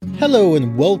Hello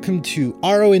and welcome to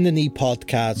Arrow in the Knee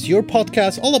podcast, your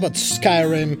podcast all about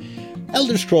Skyrim,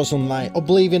 Elder Scrolls Online,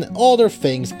 Oblivion, other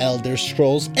things Elder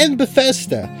Scrolls, and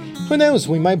Bethesda. Who knows,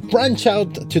 we might branch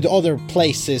out to the other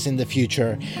places in the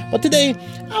future. But today,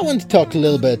 I want to talk a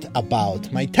little bit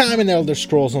about my time in Elder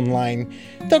Scrolls Online,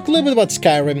 talk a little bit about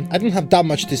Skyrim. I don't have that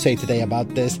much to say today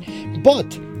about this,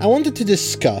 but I wanted to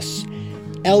discuss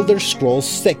Elder Scrolls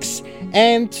 6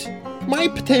 and my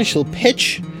potential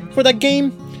pitch for that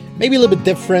game. Maybe a little bit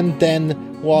different than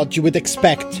what you would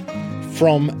expect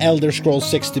from Elder Scrolls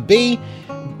 6 to be,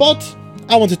 but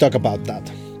I want to talk about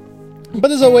that. But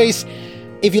as always,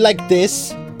 if you like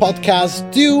this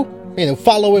podcast, do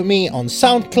follow me on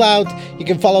SoundCloud. You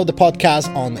can follow the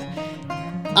podcast on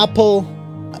Apple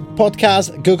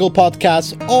Podcasts, Google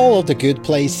Podcasts, all of the good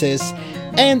places.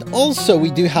 And also we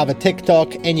do have a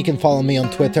TikTok, and you can follow me on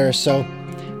Twitter. So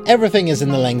everything is in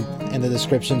the link in the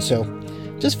description, so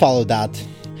just follow that.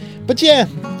 But yeah,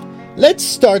 let's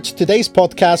start today's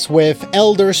podcast with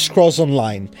Elder Scrolls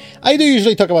Online. I do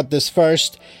usually talk about this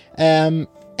first, and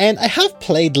I have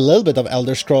played a little bit of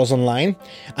Elder Scrolls Online.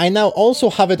 I now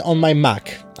also have it on my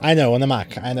Mac. I know, on a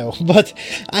Mac, I know. But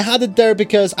I had it there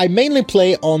because I mainly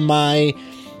play on my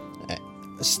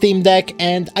Steam Deck,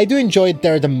 and I do enjoy it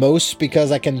there the most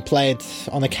because I can play it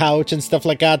on a couch and stuff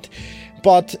like that.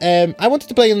 But I wanted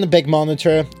to play it on the big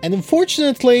monitor, and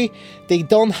unfortunately, they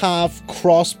don't have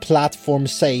cross-platform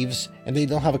saves, and they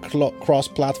don't have a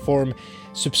cross-platform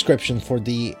subscription for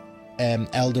the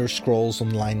Elder Scrolls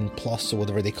Online Plus, or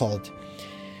whatever they call it.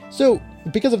 So,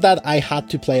 because of that, I had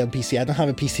to play on PC. I don't have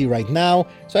a PC right now,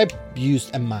 so I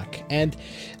used a Mac. And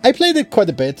I played it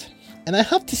quite a bit, and I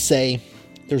have to say,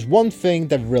 there's one thing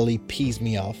that really pees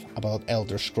me off about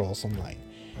Elder Scrolls Online,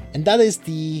 and that is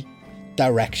the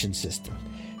direction system.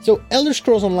 So Elder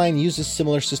Scrolls Online uses a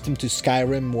similar system to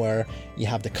Skyrim, where you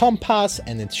have the compass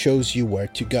and it shows you where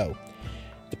to go.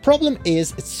 The problem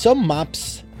is, it's some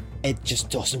maps, it just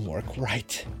doesn't work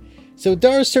right. So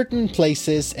there are certain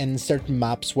places and certain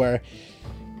maps where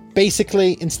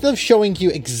basically, instead of showing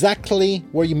you exactly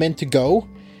where you meant to go,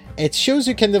 it shows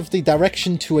you kind of the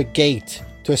direction to a gate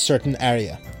to a certain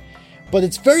area. But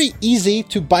it's very easy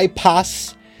to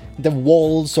bypass the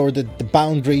walls or the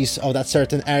boundaries of that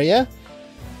certain area.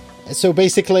 So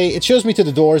basically, it shows me to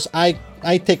the doors. I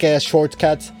take a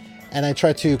shortcut and I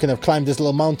try to kind of climb this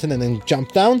little mountain and then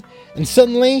jump down, and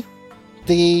suddenly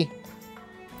the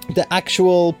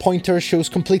actual pointer shows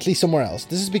completely somewhere else.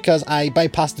 This is because I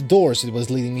bypassed the doors it was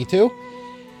leading me to,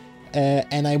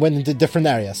 and I went into a different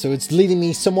area, so it's leading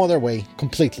me some other way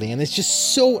completely, and it's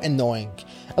just so annoying.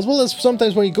 As well as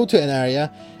sometimes when you go to an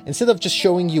area, instead of just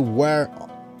showing you where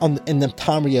in the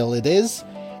Tamriel it is,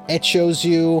 it shows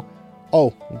you,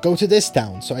 oh, go to this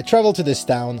town. So I travel to this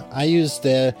town, I use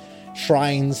the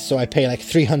shrines, so I pay like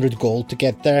 300 gold to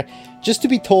get there, just to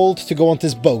be told to go on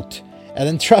this boat, and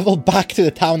then travel back to the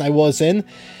town I was in,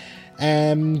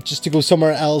 just to go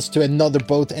somewhere else to another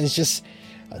boat, and it's just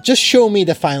show me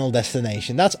the final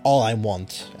destination. That's all I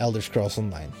want, Elder Scrolls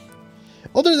Online.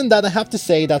 Other than that, I have to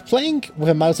say that playing with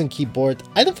a mouse and keyboard,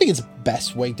 I don't think it's the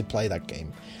best way to play that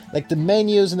game. Like, the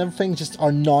menus and everything just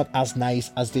are not as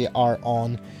nice as they are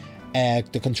on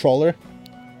the controller.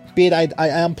 Be it I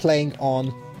am playing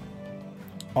on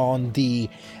the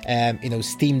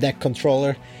Steam Deck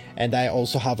controller, and I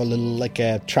also have a little like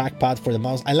a trackpad for the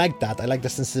mouse. I like that. I like the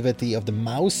sensitivity of the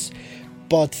mouse,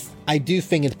 but I do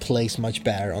think it plays much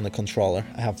better on the controller,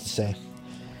 I have to say.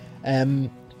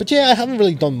 But yeah, I haven't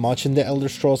really done much in the Elder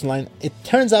Scrolls Online. It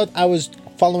turns out I was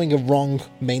following a wrong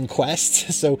main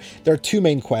quest. So there are two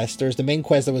main quests. There's the main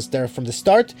quest that was there from the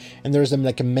start, and there's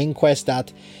like a main quest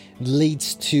that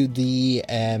leads to the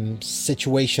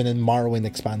situation in Morrowind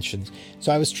expansion.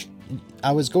 So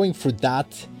I was going for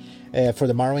that for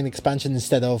the Morrowind expansion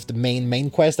instead of the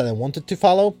main quest that I wanted to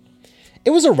follow. It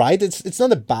was alright. It's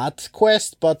not a bad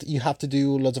quest, but you have to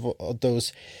do lots of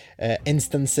those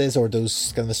instances or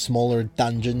those kind of smaller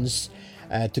dungeons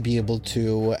to be able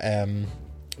to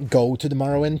go to the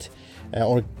Morrowind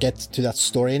or get to that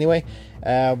story anyway.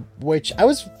 Which I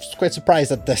was quite surprised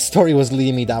that the story was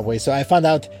leading me that way. So I found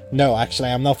out, no, actually,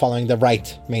 I'm not following the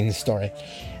right main story.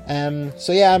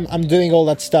 So yeah, I'm doing all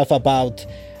that stuff about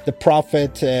the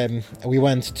Prophet. We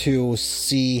went to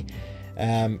see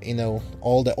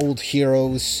all the old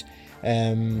heroes,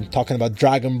 talking about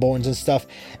Dragonborns and stuff.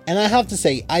 And I have to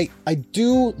say, I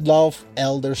do love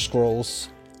Elder Scrolls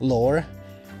lore,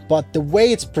 but the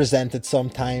way it's presented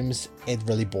sometimes, it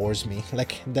really bores me.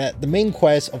 Like, the main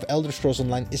quest of Elder Scrolls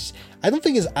Online I don't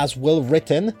think is as well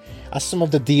written as some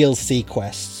of the DLC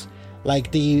quests.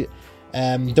 Like the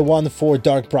one for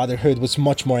Dark Brotherhood was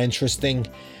much more interesting.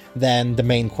 than the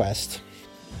main quest.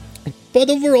 But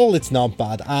overall, it's not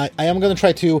bad. I am going to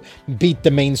try to beat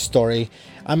the main story.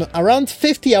 I'm around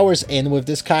 50 hours in with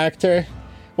this character.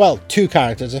 Well, two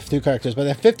characters, but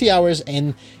I'm 50 hours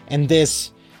in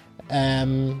this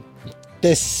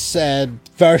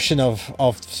version of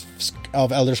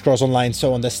Elder Scrolls Online,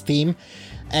 so on the Steam,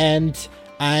 and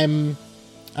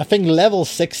I think level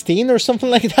 16 or something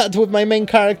like that with my main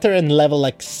character, and level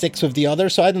like 6 with the other,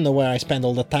 so I don't know where I spend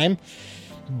all the time,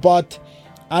 but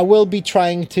I will be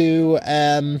trying to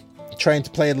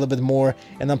play a little bit more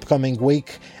in the upcoming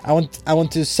week. I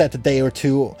want to set a day or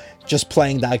two just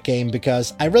playing that game,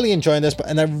 because I really enjoy this,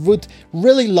 and I would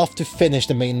really love to finish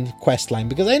the main quest line,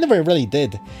 because I never really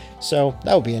did, so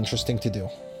that would be interesting to do.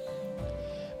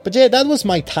 But yeah, that was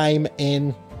my time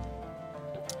in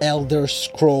Elder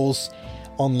Scrolls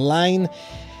Online.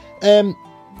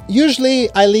 Usually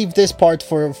I leave this part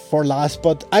for last,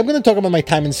 but I'm going to talk about my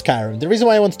time in Skyrim. The reason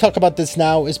why I want to talk about this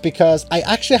now is because I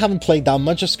actually haven't played that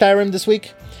much of Skyrim this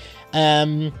week.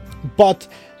 But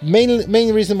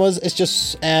main reason was it's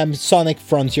just Sonic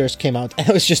Frontiers came out, and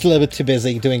I was just a little bit too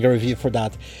busy doing a review for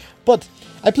that. But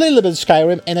I played a little bit of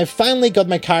Skyrim, and I finally got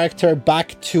my character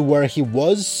back to where he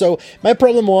was. So my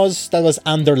problem was that I was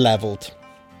under-leveled.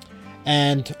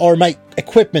 Or my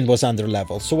equipment was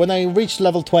under-leveled. So when I reached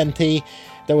level 20,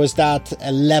 there was that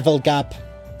level gap,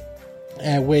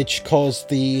 which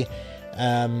caused me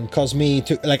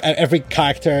to, like, every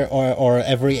character or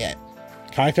every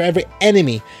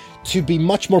enemy to be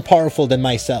much more powerful than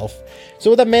myself. So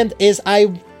what that meant is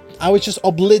I was just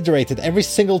obliterated every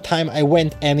single time I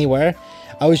went anywhere.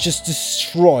 I was just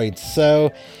destroyed.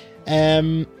 So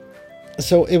it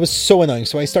was so annoying.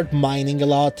 So I started mining a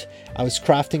lot, I was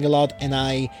crafting a lot, and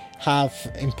I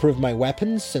have improved my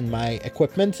weapons and my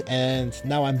equipment, and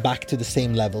now I'm back to the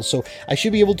same level. So I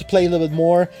should be able to play a little bit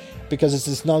more, because this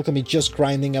is not going to be just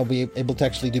grinding. I'll be able to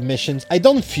actually do missions. I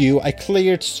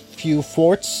cleared few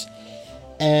forts.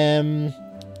 That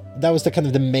was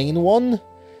the main one.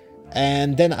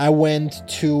 And then I went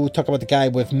to talk about the guy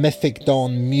with Mythic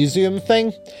Dawn Museum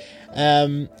thing.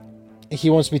 He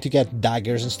wants me to get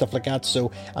daggers and stuff like that,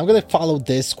 so I'm gonna follow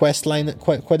this quest line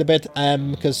quite a bit,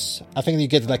 because I think you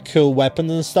get like cool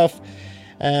weapons and stuff.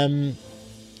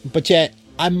 But yeah,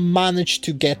 I managed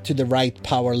to get to the right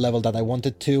power level that I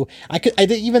wanted to. I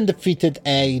even defeated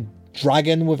a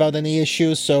dragon without any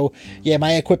issues. So yeah,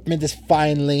 my equipment is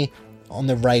finally on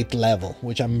the right level,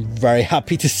 which I'm very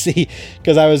happy to see,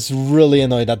 because I was really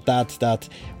annoyed at that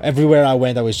everywhere I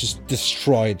went I was just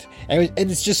destroyed, and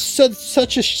it's just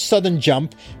such a sudden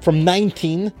jump from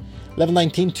level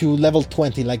 19 to level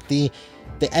 20. Like the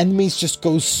enemies just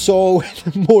go so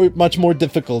much more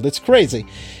difficult. It's crazy.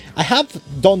 I have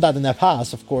done that in the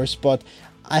past, of course, but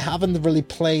I haven't really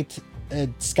played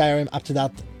Skyrim up to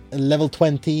that level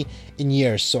 20 in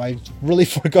years, so I really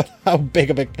forgot how big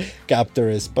of a gap there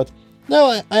is. But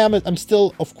no, I'm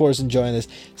still, of course, enjoying this.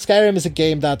 Skyrim is a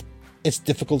game that it's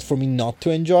difficult for me not to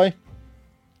enjoy.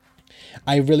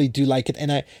 I really do like it,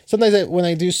 and sometimes when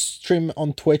I do stream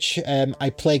on Twitch, I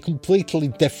play completely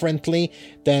differently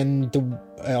than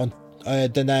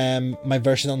my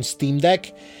version on Steam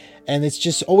Deck, and it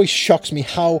just always shocks me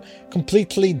how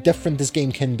completely different this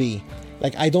game can be.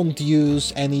 Like, I don't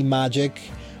use any magic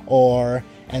or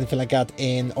anything like that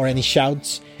or any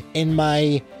shouts in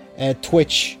my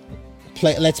Twitch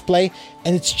Let's Play,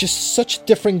 and it's just such a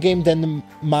different game than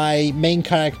my main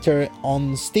character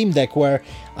on Steam Deck, where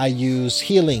I use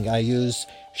healing, I use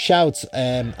shouts,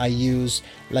 I use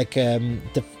like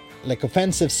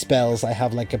offensive spells, I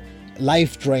have like a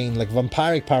life drain, like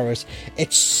vampiric powers.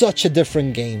 It's such a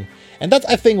different game, and that's,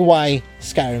 I think, why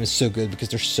Skyrim is so good, because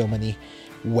there's so many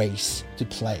ways to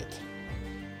play it.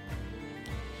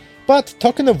 But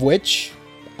talking of which,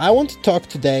 I want to talk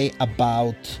today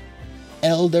about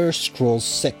Elder Scrolls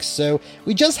 6. So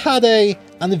we just had a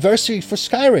anniversary for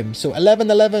Skyrim. So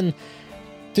 2011,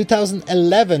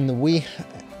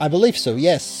 I believe so,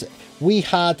 yes. We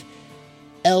had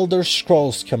Elder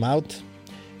Scrolls come out.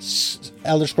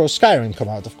 Elder Scrolls Skyrim come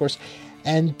out, of course.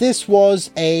 And this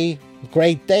was a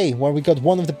great day where we got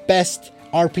one of the best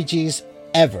RPGs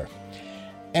ever.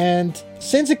 And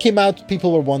since it came out,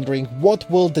 people were wondering, what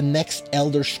will the next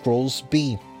Elder Scrolls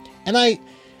be? And I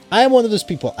am one of those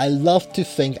people. I love to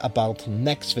think about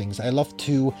next things. I love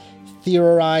to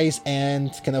theorize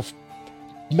and kind of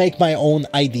make my own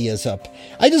ideas up.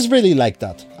 I just really like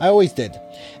that. I always did.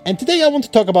 And today I want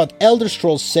to talk about Elder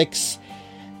Scrolls 6,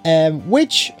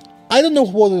 which I don't know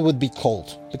what it would be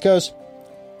called, because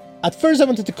at first I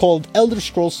wanted to call it Elder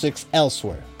Scrolls 6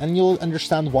 Elsewhere, and you'll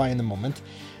understand why in a moment.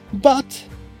 But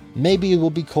maybe it will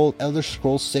be called Elder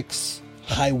Scrolls 6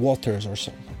 High Waters or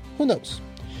something. who knows?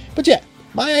 But yeah,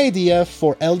 my idea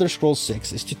for Elder Scrolls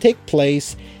 6 is to take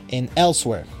place in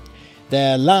Elsweyr,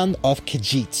 the land of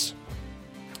Khajiits.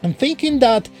 I'm thinking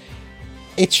that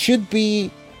it should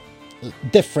be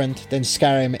different than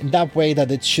Skyrim in that way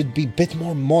that it should be a bit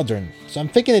more modern. So I'm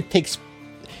thinking it takes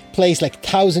place like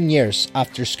 1,000 years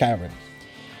after Skyrim.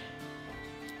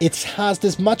 It has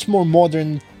this much more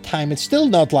modern time. It's still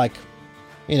not like,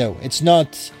 it's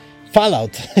not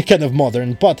Fallout kind of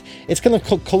modern, but it's kind of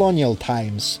colonial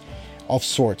times of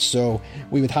sorts. So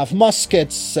we would have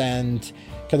muskets and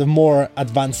kind of more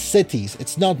advanced cities.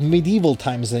 It's not medieval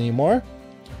times anymore,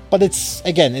 but it's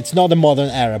not a modern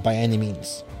era by any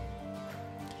means.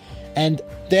 And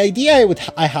the idea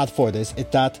I had for this is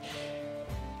that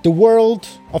the world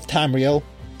of Tamriel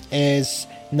is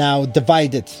now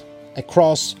divided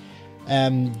across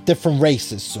different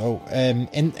races. So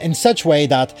in such way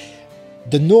that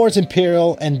the Norse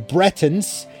Imperial and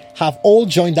Bretons have all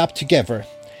joined up together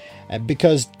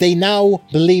because they now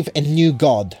believe in a new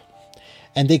god.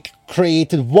 And they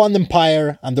created one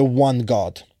empire under one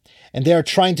god. And they are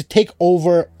trying to take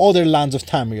over other lands of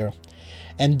Tamriel.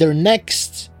 And the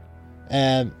next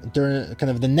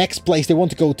place they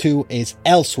want to go to is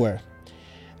Elsweyr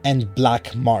and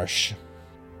Black Marsh.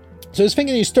 So I was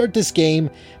thinking you start this game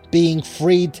being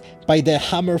freed by the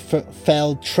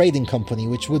Hammerfell Trading Company,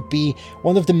 which would be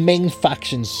one of the main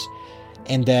factions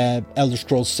in the Elder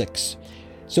Scrolls 6.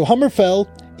 So Hammerfell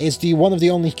is one of the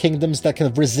only kingdoms that kind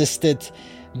of resisted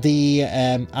the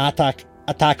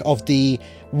attack of the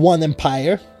One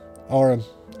Empire, or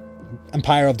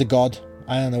Empire of the God.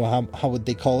 I don't know how would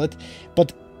they call it,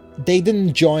 but they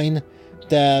didn't join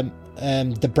the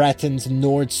Bretons,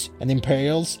 Nords, and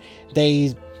Imperials.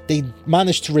 They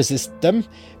managed to resist them,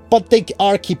 but they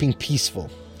are keeping peaceful.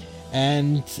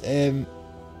 And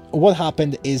what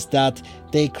happened is that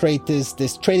they create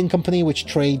this trading company which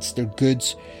trades their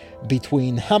goods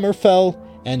between Hammerfell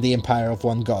and the Empire of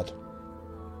One God.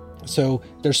 So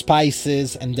their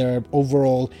spices and their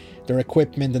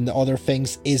equipment and the other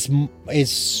things is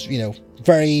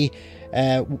very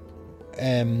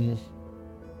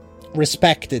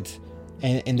respected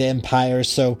in the Empire.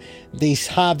 So they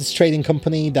have this trading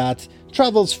company that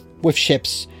travels with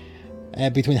ships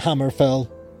between Hammerfell,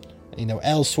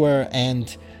 Elsweyr,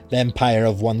 and the Empire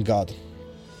of One God.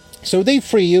 So they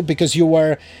free you because you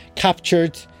were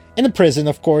captured in a prison,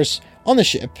 of course, on a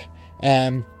ship,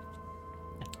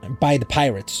 by the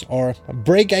pirates, or a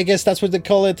brig, I guess that's what they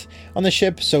call it on the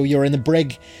ship. So you're in a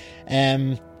brig,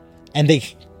 and they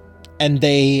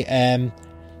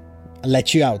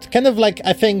let you out. Kind of like,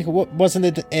 I think, wasn't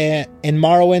it in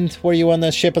Morrowind where you were on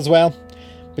a ship as well?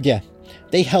 But yeah,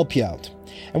 they help you out.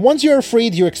 And once you are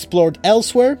freed, you explored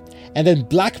Elsweyr, and then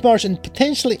Black Marsh and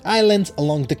potentially islands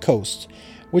along the coast,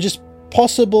 which is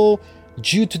possible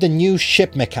due to the new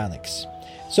ship mechanics.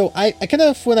 So I kind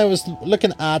of, when I was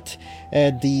looking at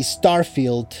the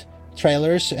Starfield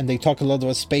trailers, and they talk a lot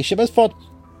about spaceship, I thought,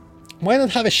 why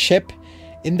not have a ship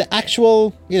in the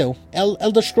actual,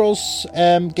 Elder Scrolls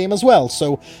game as well?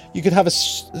 So you could have a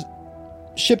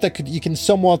ship that you can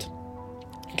somewhat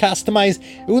customize.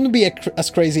 It wouldn't be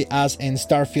as crazy as in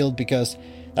Starfield, because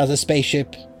as a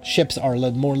spaceship, ships are a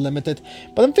little more limited.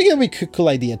 But I'm thinking it would be a cool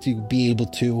idea to be able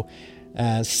to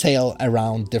sail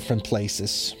around different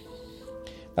places.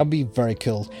 That'd be very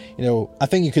cool. I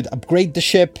think you could upgrade the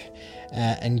ship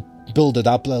and build it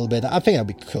up a little bit. I think that'd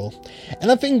be cool.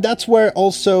 And I think that's where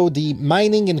also the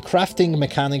mining and crafting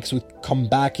mechanics would come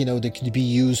back. They could be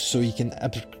used so you can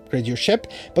upgrade your ship,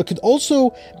 but could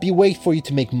also be a way for you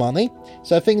to make money.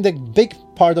 So I think the big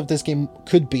part of this game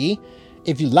could be,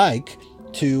 if you like,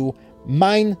 to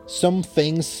mine some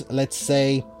things, let's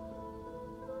say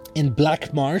in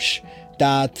Black Marsh,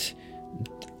 that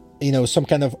some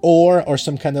kind of ore or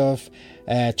some kind of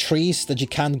trees that you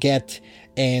can't get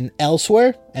in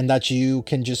Elsweyr, and that you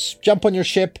can just jump on your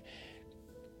ship,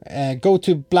 go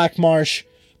to Black Marsh,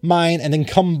 mine, and then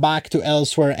come back to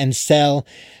Elsweyr and sell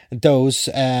those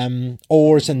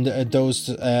ores and those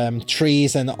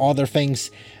trees and other things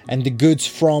and the goods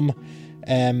from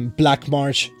Black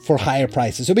Marsh for higher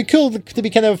prices. So it'd be cool to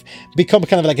become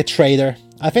kind of like a trader.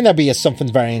 I think that'd be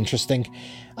something very interesting.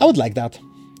 I would like that.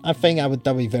 I think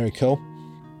that'd be very cool.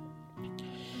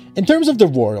 In terms of the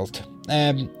world,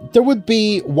 there would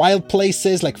be wild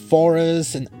places like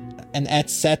forests and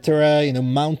etc.,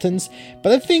 mountains,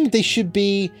 but I think they should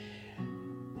be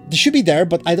there,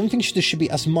 but I don't think there should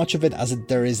be as much of it as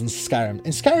there is in Skyrim.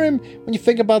 In Skyrim, when you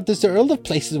think about this, there are a lot of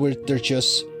places where they're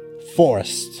just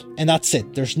forests, and that's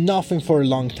it. There's nothing for a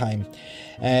long time,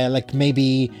 like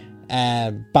maybe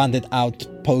bandit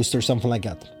outpost or something like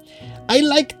that. I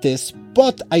like this,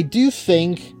 but I do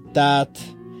think that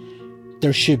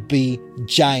there should be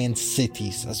giant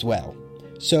cities as well.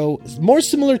 So more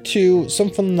similar to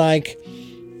something like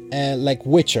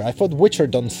Witcher. I thought Witcher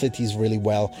done cities really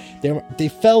well. They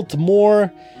felt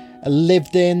more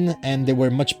lived in, and they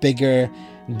were much bigger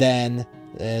than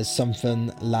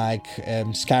something like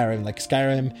Skyrim. Like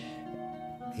Skyrim,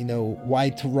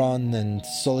 Whiterun and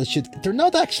Solitude, they're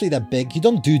not actually that big. You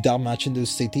don't do that much in those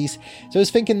cities. So I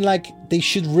was thinking like they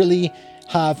should really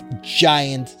have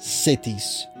giant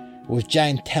cities with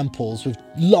giant temples with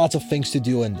lots of things to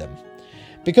do in them.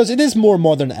 Because it is more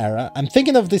modern era. I'm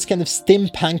thinking of this kind of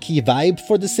steampunky vibe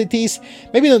for the cities.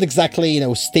 Maybe not exactly,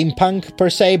 steampunk per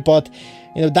se, but,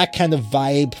 that kind of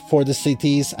vibe for the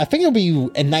cities. I think it'll be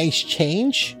a nice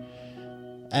change.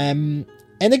 And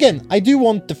again, I do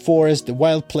want the forest, the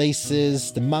wild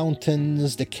places, the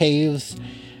mountains, the caves,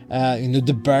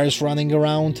 the bears running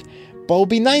around. But it would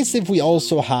be nice if we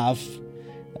also have,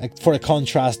 for a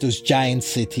contrast, those giant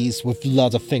cities with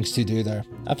lots of things to do there.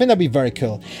 I think that'd be very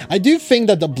cool. I do think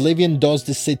that Oblivion does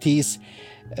the cities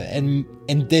in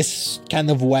this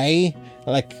kind of way.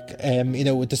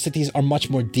 The cities are much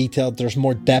more detailed. There's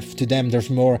more depth to them. There's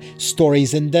more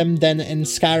stories in them than in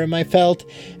Skyrim, I felt.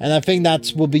 And I think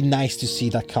that would be nice to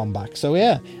see that come back. So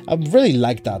yeah, I'd really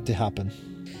like that to happen.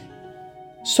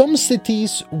 Some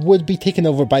cities would be taken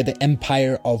over by the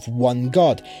Empire of One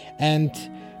God. And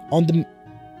on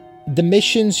the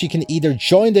missions, you can either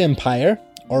join the Empire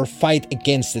or fight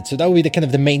against it. So that would be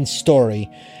the main story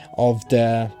of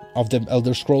the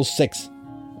Elder Scrolls 6.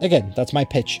 Again, that's my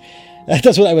pitch.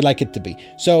 That's what I would like it to be.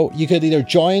 So you could either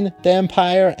join the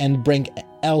Empire and bring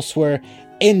Elsweyr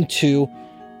into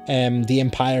the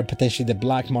Empire, potentially the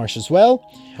Black Marsh as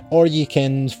well, or you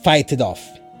can fight it off.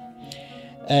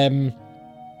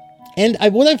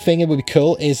 What I think it would be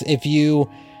cool is if you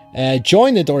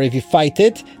join it or if you fight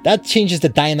it, that changes the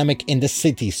dynamic in the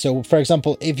city. So, for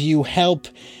example, if you help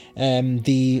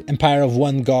the Empire of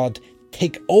One God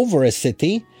take over a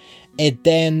city, it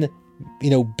then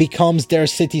becomes their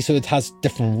city, so it has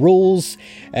different rules,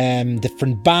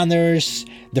 different banners,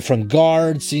 different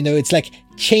guards. It's like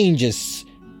changes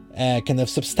kind of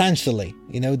substantially.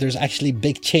 There's actually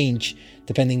big change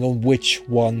depending on which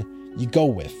one you go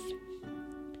with.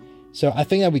 So I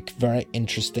think that would be very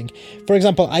interesting. For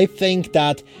example, I think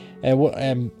that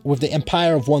with the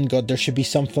Empire of One God, there should be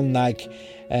something like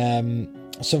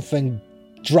something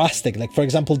drastic. Like, for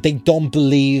example, they don't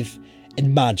believe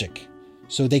in magic.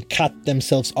 So they cut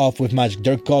themselves off with magic.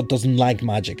 Their god doesn't like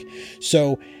magic.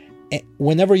 So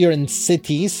whenever you're in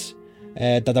cities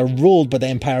that are ruled by the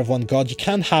Empire of One God, you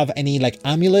can't have any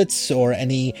amulets or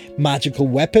any magical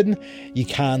weapon. You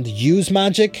can't use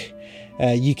magic.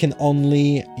 You can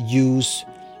only use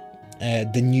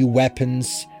the new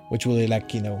weapons, which will be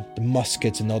the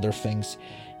muskets and other things.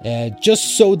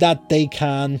 Just so that they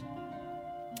can,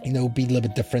 be a little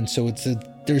bit different. So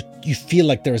you feel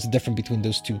like there is a difference between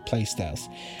those two playstyles.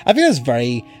 I think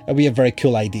that'd be a very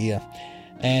cool idea.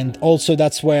 And also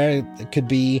that's where it could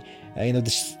be,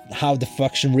 how the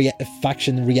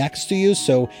faction reacts to you.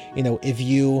 So, if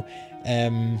you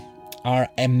are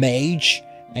a mage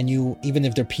and even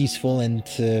if they're peaceful and,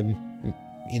 they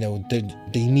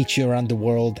meet you around the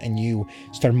world and you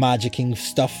start magicking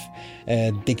stuff,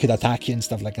 they could attack you and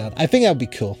stuff like that. I think that'd be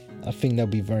cool. I think that'd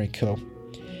be very cool.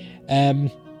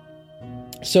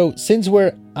 So since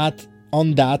we're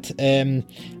on that,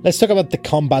 let's talk about the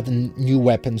combat and new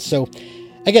weapons. So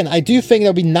again, I do think that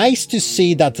would be nice to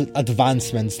see that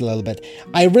advancements a little bit.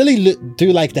 I really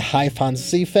do like the high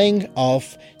fantasy thing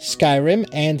of Skyrim,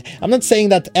 and I'm not saying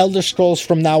that Elder Scrolls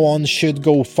from now on should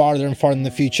go farther and farther in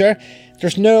the future.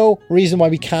 There's no reason why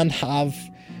we can't have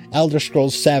Elder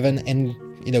Scrolls 7 and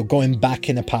going back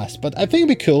in the past. But I think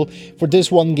it'd be cool for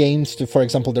this one game to, for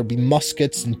example, there'd be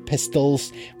muskets and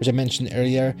pistols, which I mentioned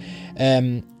earlier.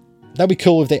 That'd be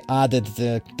cool if they added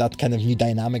that kind of new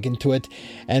dynamic into it.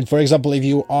 And for example, if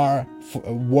you are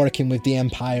working with the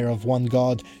Empire of One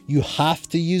God, you have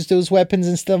to use those weapons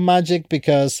instead of magic,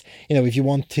 because if you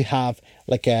want to have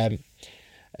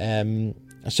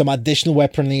some additional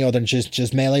weaponry other than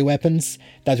just melee weapons,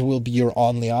 that will be your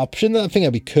only option. I think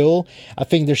that'd be cool. I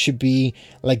think there should be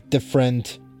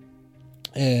different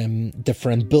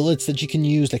bullets that you can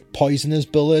use, like poisonous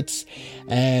bullets,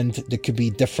 and there could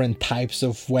be different types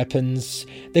of weapons.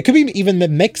 There could be even a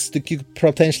mix that you could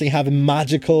potentially have a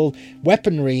magical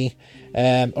weaponry,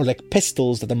 or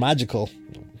pistols that are magical.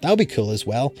 That would be cool as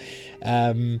well.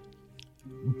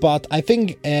 But I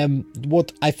think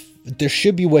what there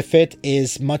should be with it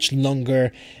is much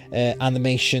longer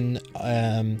animation,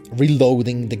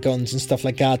 reloading the guns and stuff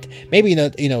like that. Maybe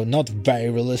not, not very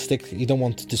realistic. You don't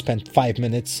want to spend 5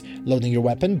 minutes loading your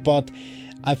weapon, but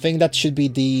I think that should be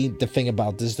the thing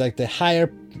about this, like the higher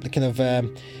kind of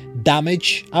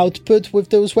damage output with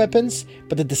those weapons,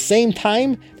 but at the same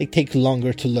time they take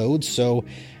longer to load, so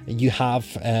you have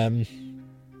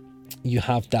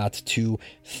that to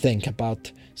think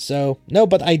about. So no,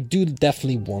 but I do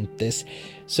definitely want this.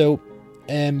 So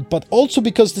but also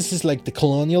because this is like the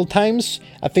colonial times,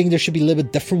 I think there should be a little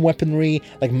bit different weaponry,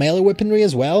 like melee weaponry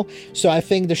as well. So I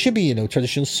think there should be,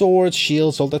 traditional swords,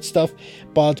 shields, all that stuff,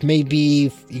 but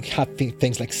maybe you have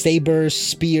things like sabers,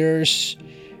 spears,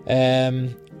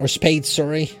 or spades,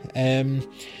 sorry.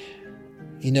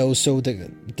 So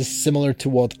this is similar to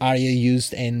what Arya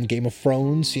used in Game of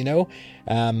Thrones,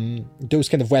 those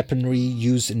kind of weaponry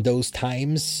used in those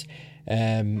times,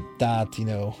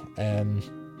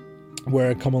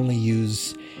 were commonly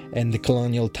used in the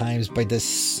colonial times by the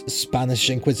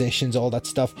Spanish Inquisitions, all that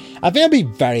stuff. I think it'd be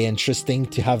very interesting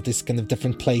to have this kind of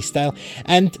different play style.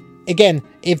 And again,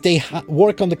 if they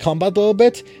work on the combat a little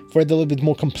bit, for it a little bit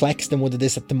more complex than what it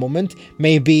is at the moment,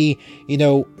 maybe,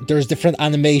 there's different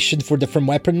animation for different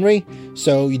weaponry,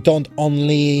 so you don't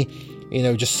only,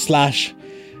 just slash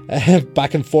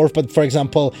back and forth, but for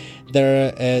example,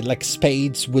 there like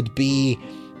spades would be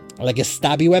like a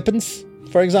stabby weapons,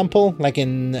 for example, like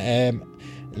in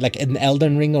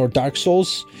Elden Ring or Dark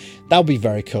Souls. That would be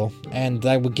very cool, and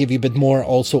that would give you a bit more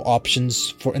also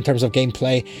options in terms of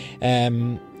gameplay.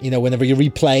 Whenever you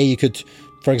replay, you could,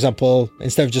 for example,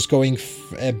 instead of just going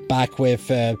back with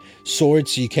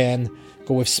swords, you can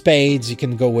go with spades, you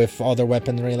can go with other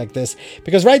weaponry like this.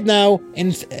 Because right now,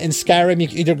 in Skyrim, you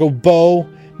can either go bow,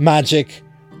 magic,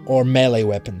 or melee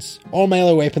weapons. All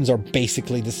melee weapons are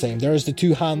basically the same. There's the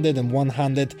two-handed and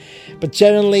one-handed, but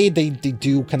generally they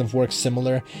do kind of work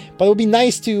similar. But it would be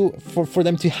nice for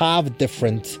them to have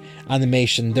different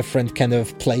animation, different kind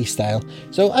of play style.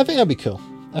 So I think that'd be cool.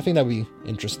 I think that'd be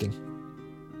interesting.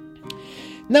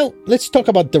 Now let's talk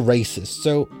about the races.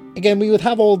 So again, we would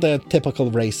have all the typical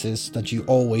races that you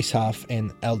always have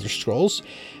in Elder Scrolls,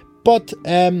 but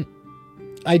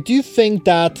I do think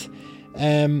that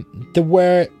the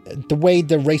way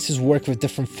the races work with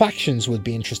different factions would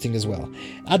be interesting as well.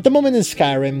 At the moment in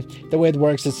Skyrim, the way it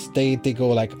works is they go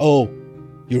like, oh,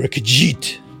 you're a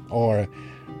Khajiit, or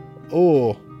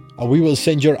oh, we will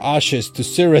send your ashes to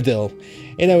Cyrodiil.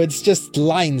 It's just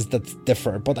lines that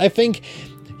differ. But I think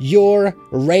your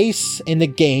race in the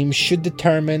game should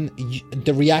determine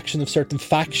the reaction of certain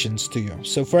factions to you.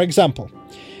 So for example,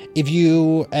 if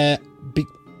you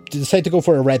decide to go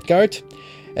for a Redguard,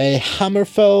 a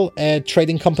Hammerfell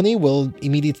trading company will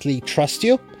immediately trust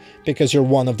you because you're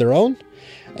one of their own.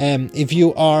 If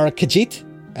you are Khajiit,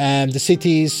 the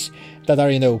cities that are,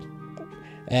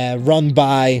 run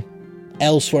by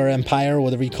Elsewhere Empire, or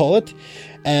whatever you call it,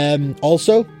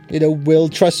 also, will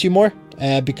trust you more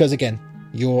because, again,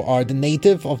 you are the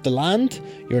native of the land.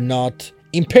 You're not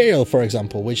Imperial, for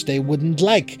example, which they wouldn't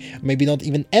like. Maybe not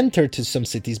even enter to some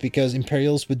cities because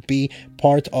Imperials would be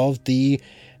part of the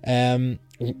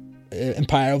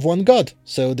Empire of One God,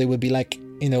 so they would be like,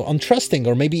 untrusting.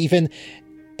 Or maybe even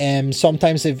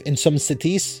sometimes if in some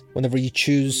cities, whenever you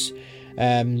choose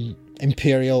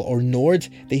Imperial or Nord,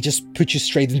 they just put you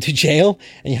straight into jail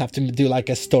and you have to do like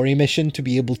a story mission to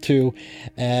be able to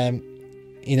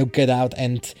get out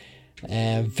and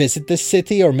visit this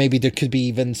city. Or maybe there could be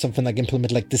even something like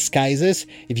implement like disguises.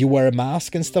 If you wear a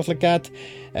mask and stuff like that,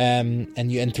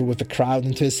 and you enter with a crowd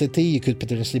into a city, you could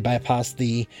potentially bypass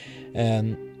the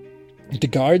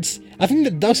guards. I think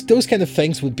that those kind of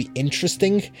things would be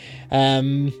interesting.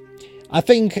 I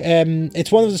think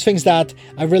it's one of those things that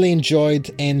I really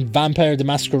enjoyed in Vampire the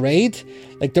Masquerade.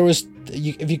 Like there was,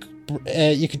 you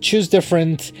could choose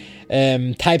different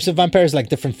types of vampires, like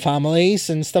different families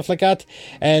and stuff like that.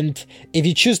 And if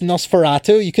you choose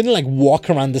Nosferatu, you couldn't like walk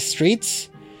around the streets.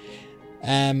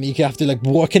 You could have to like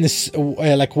walk in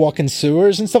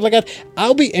sewers and stuff like that.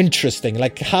 That'll be interesting,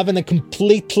 like having a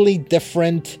completely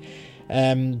different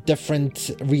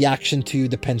reaction to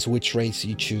depends which race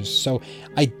you choose. So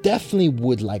I definitely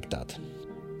would like that.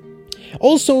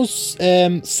 Also,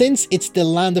 since it's the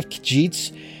land of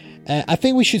Khajiits, I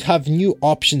think we should have new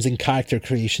options in character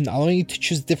creation, allowing you to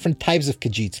choose different types of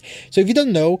Khajiits. So if you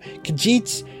don't know,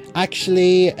 Khajiits,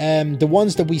 actually, the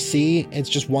ones that we see, it's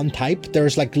just one type.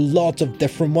 There's like lots of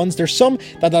different ones. There's some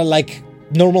that are like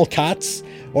normal cats,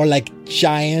 or like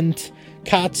giant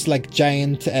cats, like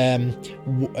giant lions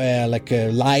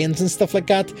and stuff like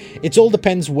that. It all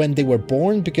depends when they were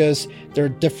born, because there are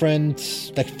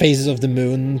different like phases of the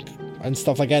moon and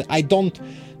stuff like that. I don't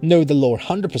know the lore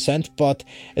 100%, but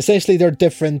essentially there are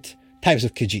different types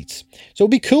of Khajiits. So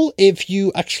it'd be cool if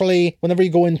you actually, whenever you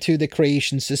go into the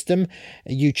creation system,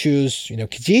 you choose,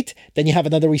 Khajiit, then you have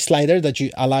another wee slider that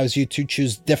allows you to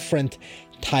choose different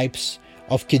types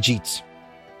of Khajiits.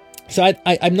 So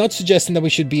I'm not suggesting that we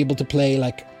should be able to play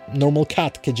like normal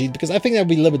cat Khajiit, because I think that would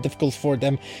be a little bit difficult for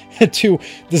them to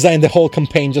design the whole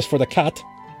campaign just for the cat.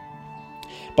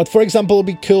 But for example, it'd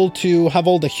be cool to have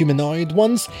all the humanoid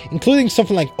ones, including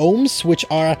something like Ohms, which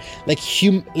are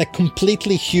like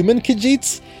completely human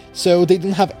Khajiits. So they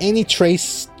don't have any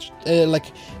trace, like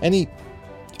any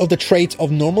of the traits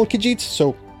of normal Khajiits.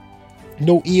 So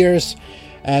no ears,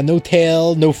 no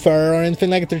tail, no fur or anything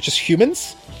like that. They're just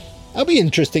humans. That'll be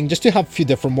interesting just to have a few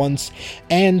different ones.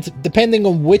 And depending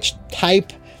on which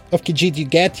type of Khajiit you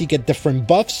get different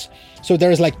buffs. So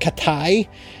there's like Katai,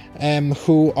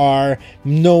 who are a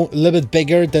little bit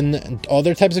bigger than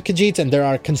other types of Khajiits, and they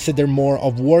are considered more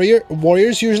of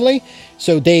warriors usually.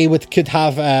 So they could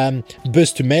have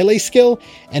boost to melee skill.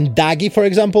 And Dagi, for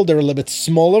example, they're a little bit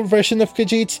smaller version of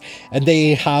Khajiits, and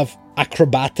they have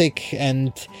acrobatic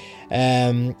and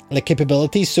like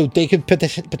capabilities, so they could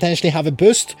potentially have a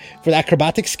boost for the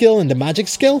acrobatic skill and the magic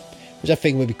skill, which I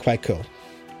think would be quite cool.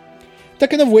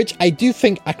 Talking of which, I do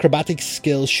think acrobatic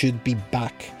skill should be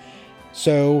back.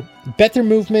 So better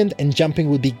movement and jumping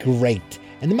would be great.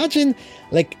 And imagine,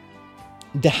 like,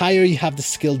 the higher you have the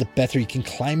skill, the better you can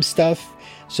climb stuff.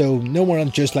 So no more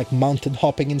on just like mountain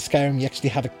hopping in Skyrim. You actually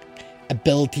have a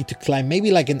ability to climb,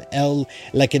 maybe like in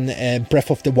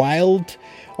Breath of the Wild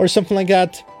or something like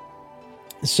that.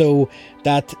 So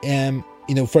that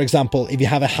for example, if you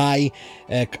have a high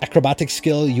acrobatic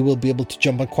skill, you will be able to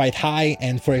jump up quite high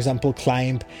and, for example,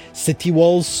 climb city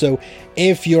walls. So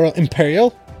if you're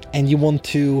Imperial and you want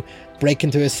to break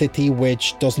into a city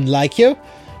which doesn't like you,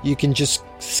 you can just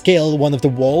scale one of the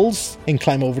walls and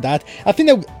climb over that. I think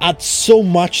that would add so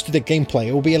much to the gameplay.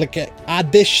 It will be like an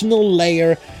additional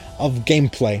layer of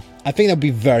gameplay. I think that would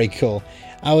be very cool.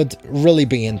 I would really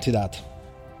be into that,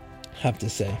 I have to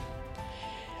say.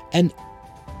 And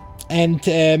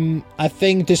I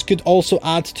think this could also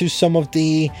add to some of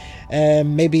the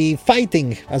maybe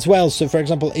fighting as well. So, for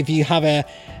example, if you have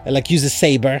use a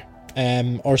saber,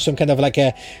 or some kind of like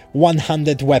a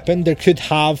one-handed weapon, there could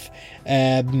have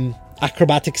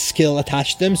acrobatic skill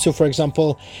attached to them. So, for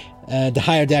example, the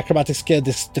higher the acrobatic skill,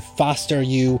 the faster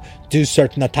you do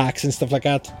certain attacks and stuff like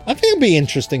that. I think it'd be an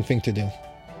interesting thing to do.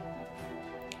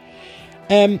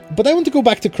 But I want to go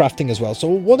back to crafting as well. So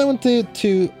what I want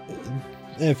to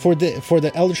for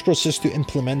the Elder Scrolls just to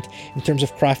implement in terms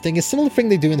of crafting is similar thing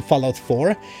they do in Fallout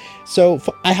 4. So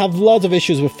I have lots of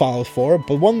issues with Fallout 4,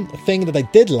 but one thing that I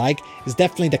did like is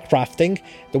definitely the crafting,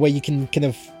 the way you can kind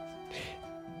of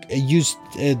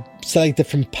select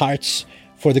different parts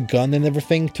for the gun and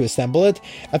everything to assemble it.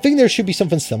 I think there should be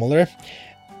something similar.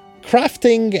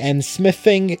 Crafting and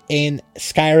smithing in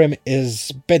Skyrim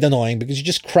is a bit annoying because you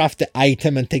just craft the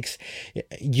item and takes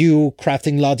you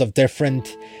crafting lots of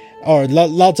different or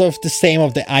lots of the same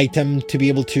of the item to be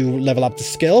able to level up the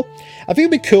skill. I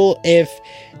think it'd be cool if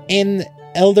in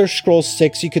Elder Scrolls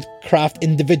 6 you could craft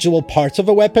individual parts of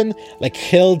a weapon, like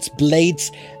hilts,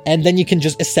 blades, and then you can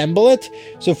just assemble it.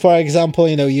 So for example,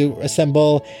 you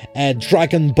assemble a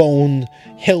dragon bone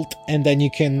hilt, and then you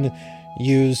can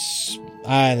use,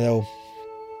 I don't know,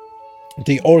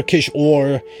 the Orcish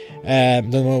ore,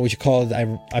 don't know what you call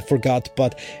it, I forgot,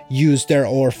 but use their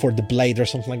ore for the blade or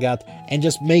something like that, and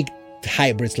just make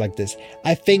hybrids like this.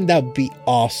 I think that would be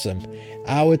awesome.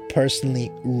 I would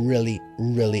personally really,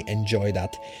 really enjoy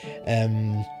that.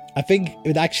 I think it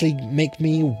would actually make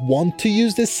me want to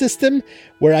use this system,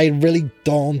 where I really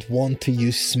don't want to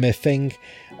use smithing,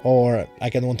 or I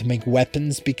don't want to make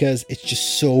weapons, because it's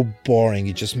just so boring.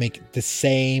 You just make the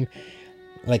same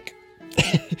like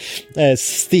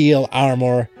steel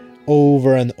armor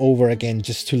over and over again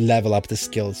just to level up the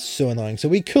skills. So annoying. So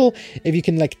it'd be cool if you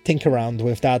can like think around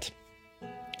with that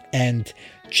and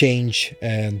change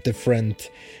different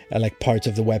like parts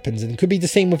of the weapons. And it could be the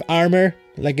same with armor.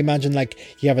 Like imagine like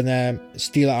you have a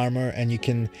steel armor and you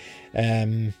can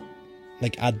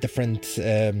like add different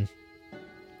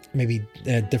maybe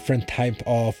a different type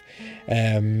of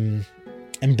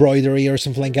embroidery or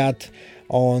something like that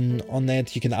on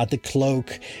it. You can add the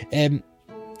cloak.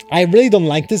 I really don't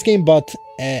like this game, but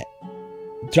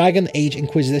Dragon Age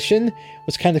Inquisition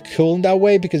was kind of cool in that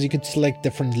way, because you could select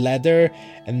different leather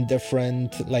and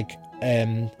different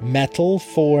metal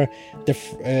for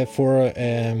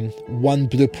one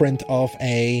blueprint of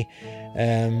a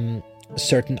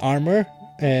certain armor,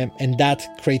 and that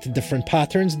created different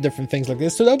patterns and different things like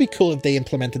this. So that would be cool if they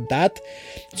implemented that.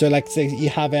 So like, say you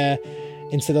have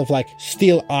instead of like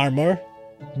steel armor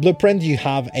blueprint, you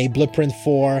have a blueprint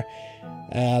for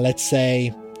let's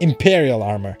say Imperial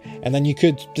armor, and then you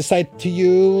could decide to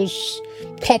use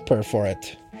copper for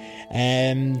it,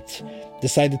 and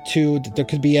decided there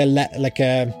could be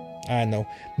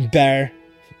bear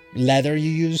leather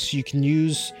you can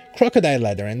use crocodile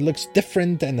leather, and it looks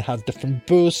different and has different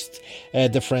boosts,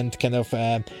 different kind of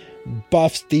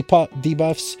buffs,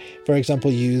 debuffs. For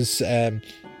example, use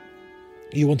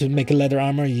you want to make a leather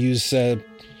armor, use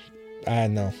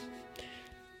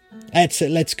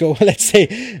let's go. Let's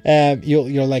say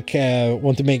you're like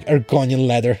want to make Argonian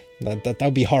leather. That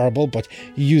would be horrible, but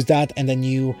you use that, and then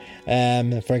you,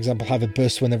 for example, have a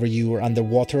boost whenever you are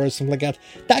underwater or something like that.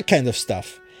 That kind of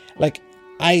stuff. Like,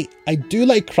 I do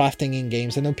like crafting in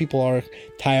games. I know people are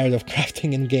tired of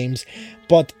crafting in games,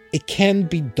 but it can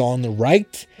be done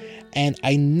right, and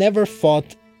I never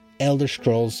thought Elder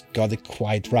Scrolls got it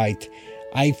quite right.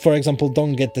 I, for example,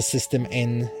 don't get the system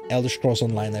in Elder Scrolls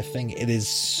Online. I think it is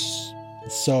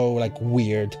so, like,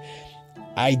 weird.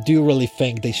 I do really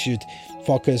think they should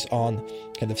focus on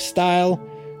kind of style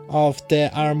of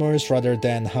the armors rather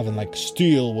than having, like,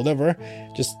 steel, whatever.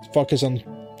 Just focus on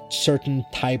certain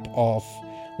type of,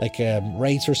 like,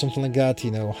 race or something like that.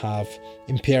 You know, have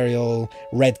Imperial,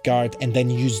 Redguard, and then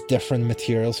use different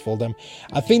materials for them.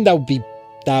 I think that would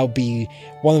be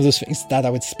one of those things that I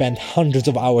would spend hundreds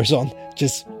of hours on,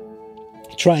 just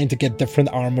trying to get different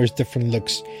armors, different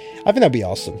looks. I think that'd be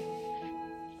awesome.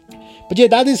 But yeah,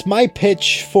 that is my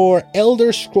pitch for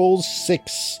Elder Scrolls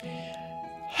 6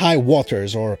 High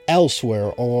Waters, or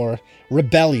Elsewhere, or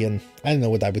Rebellion. I don't know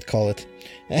what I would call it.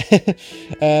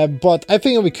 But I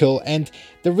think it'll be cool. And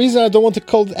the reason I don't want to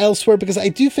call it Elsewhere, because I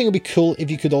do think it'll be cool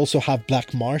if you could also have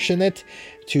Black Marsh in it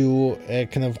to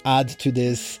kind of add to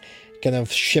this kind of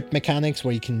ship mechanics,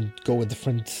 where you can go with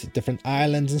different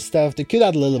islands and stuff. They could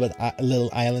add little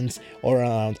islands all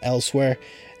around Elsewhere.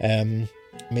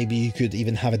 Maybe you could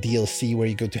even have a DLC where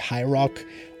you go to High Rock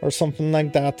or something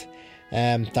like that.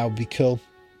 That would be cool.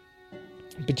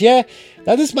 But yeah,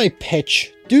 that is my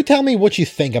pitch. Do tell me what you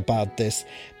think about this,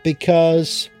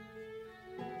 because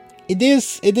it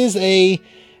is a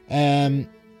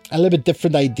little bit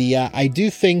different idea. I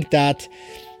do think that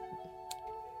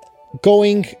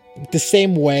going the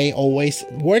same way always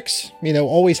works, you know,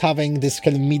 always having this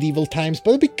kind of medieval times,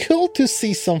 but it'd be cool to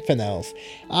see something else.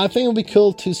 I think it'd be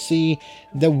cool to see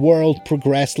the world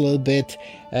progress a little bit,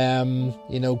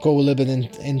 you know, go a little bit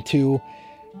into,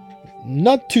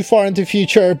 not too far into the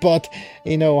future, but,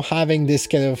 you know, having this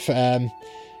kind of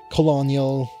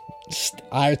colonial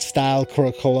art style,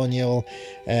 colonial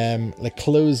like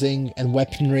clothing and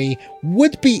weaponry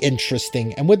would be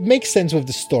interesting and would make sense with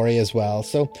the story as well.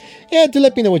 So yeah, do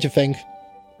let me know what you think.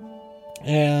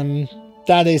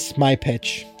 That is my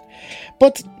pitch.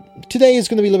 But today is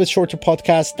going to be a little bit shorter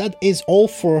podcast. That is all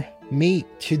for me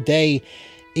today.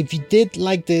 If you did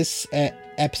like this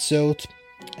episode,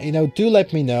 you know, do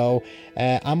let me know.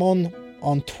 I'm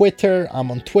on Twitter,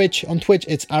 I'm on Twitch. On Twitch,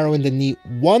 it's Arrow in the Knee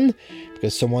 1,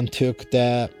 because someone took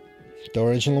the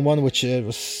original one, which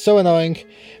was so annoying,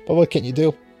 but what can you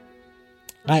do?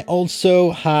 I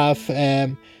also have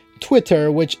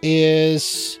Twitter, which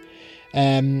is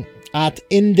at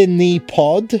In the Knee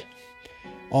Pod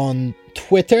on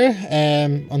Twitter,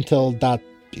 until that,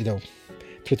 you know,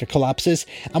 Twitter collapses.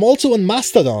 I'm also on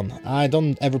Mastodon. I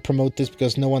don't ever promote this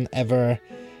because no one ever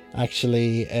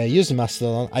actually uses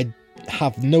Mastodon. I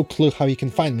have no clue how you can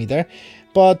find me there,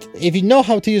 but if you know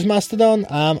how to use Mastodon,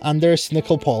 I'm Anders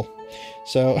Nickel Paul,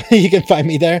 so you can find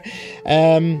me there.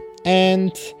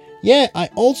 And yeah, I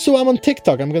also am on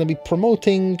TikTok. I'm going to be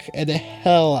promoting the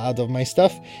hell out of my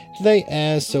stuff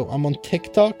today, so I'm on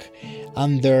TikTok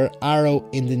under Arrow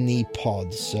in the Knee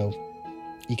Pod, so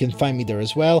you can find me there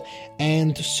as well.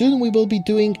 And soon we will be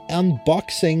doing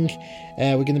unboxing.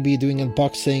 We're going to be doing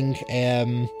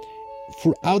unboxing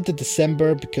throughout the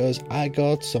December, because I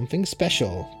got something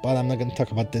special, but I'm not going to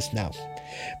talk about this now.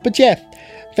 But yeah,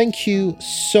 thank you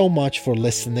so much for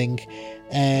listening,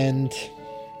 and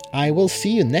I will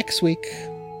see you next week.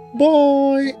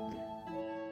 Bye!